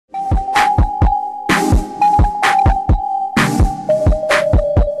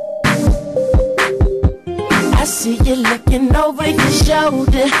looking over your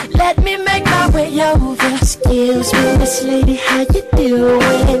shoulder. Let me make my way over. Excuse me, Miss Lady, how you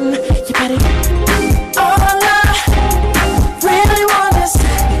doing? You better all I really want is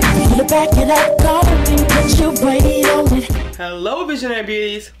you to back it up, go and put your weight on it. Hello Visionary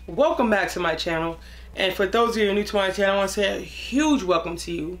Beauties, welcome back to my channel. And for those of you who are new to my channel, I want to say a huge welcome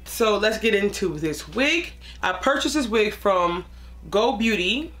to you. So let's get into this wig. I purchased this wig from Go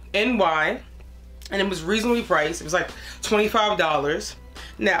Beauty NY, and it was reasonably priced. It was like $25.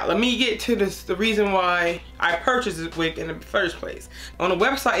 Now let me get to the reason why I purchased this wig in the first place. On the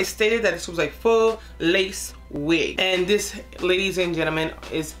website it stated that this was a full lace wig, and this, ladies and gentlemen,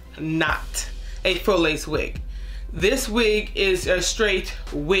 is not a full lace wig. This wig is a straight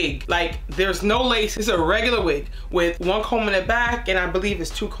wig. Like, there's no lace. It's a regular wig with one comb in the back, and I believe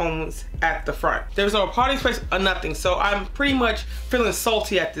it's 2 combs at the front. There's no party space or nothing, so I'm pretty much feeling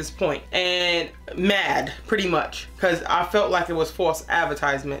salty at this point and mad, pretty much, because I felt like it was false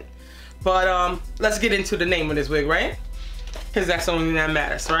advertisement. But let's get into the name of this wig, right? Because that's the only thing that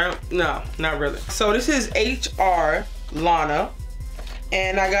matters, right? No, not really. So this is HR-LANA.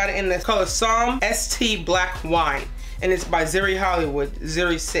 And I got it in the color Som ST Black Wine, and it's by Zury Hollywood,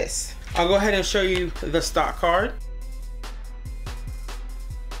 Zury Sis. I'll go ahead and show you the stock card.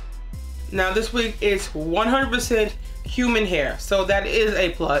 Now this wig is 100% human hair, so that is a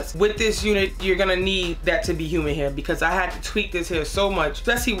plus. With this unit, you're gonna need that to be human hair, because I had to tweak this hair so much,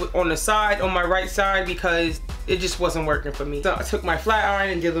 especially on the side, on my right side, because it just wasn't working for me. So I took my flat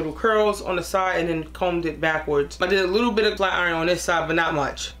iron and did little curls on the side and then combed it backwards. I did a little bit of flat iron on this side, but not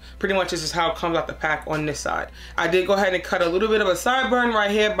much. Pretty much this is how it comes out the pack on this side. I did go ahead and cut a little bit of a sideburn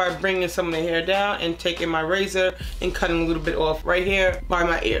right here by bringing some of the hair down and taking my razor and cutting a little bit off right here by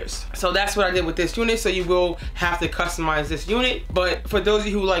my ears. So that's what I did with this unit. So you will have to customize this unit. But for those of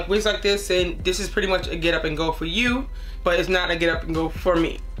you who like wigs like this, and this is pretty much a get up and go for you, but it's not a get up and go for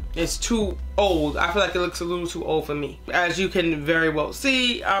me. It's too old. I feel like it looks a little too old for me. As you can very well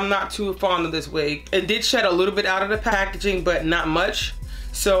see, I'm not too fond of this wig. It did shed a little bit out of the packaging, but not much.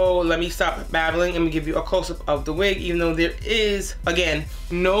 So let me stop babbling and give you a close-up of the wig, even though there is, again,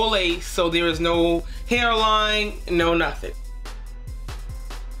 no lace, so there is no hairline, no nothing.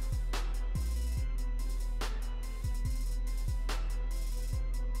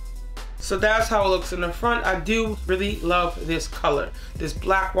 So that's how it looks in the front. I do really love this color. This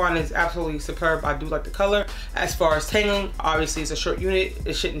black wine is absolutely superb. I do like the color. As far as tangling, obviously it's a short unit.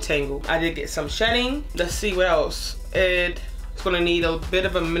 It shouldn't tangle. I did get some shedding. Let's see what else. It's gonna need a bit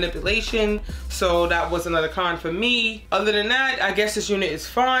of a manipulation, so that was another con for me. Other than that, I guess this unit is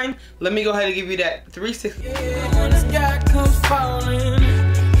fine. Let me go ahead and give you that 360. Yeah, when the sky comes falling,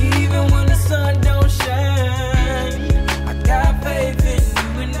 even when the sun don't shine, I got faith in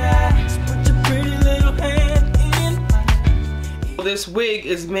you and I. This wig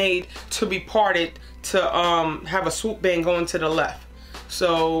is made to be parted to have a swoop band going to the left.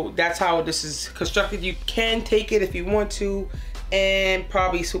 So that's how this is constructed. You can take it if you want to and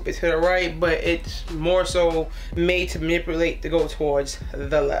probably swoop it to the right, but it's more so made to manipulate to go towards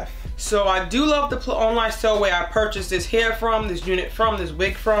the left. So I do love the online store where I purchased this hair from, this unit from, this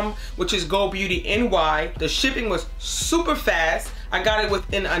wig from, which is Go Beauty NY. The shipping was super fast. I got it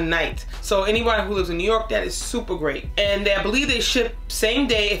within a night. So anyone who lives in New York, that is super great. And I believe they ship same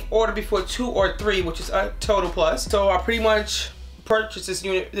day if ordered before 2 or 3, which is a total plus. So I pretty much purchased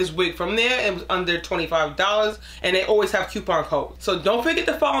this wig from there. It was under $25, and they always have coupon codes. So don't forget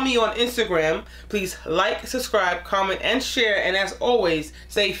to follow me on Instagram. Please like, subscribe, comment, and share. And as always,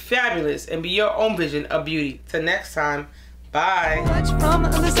 stay fabulous and be your own vision of beauty. Till next time, bye. Watch from the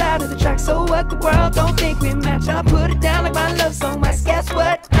other side of the track, so what the world don't think we match. I put it down like my love song. Guess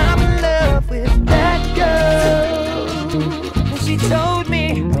what? I'm in love with that girl. And she told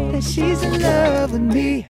me that she's in love with me.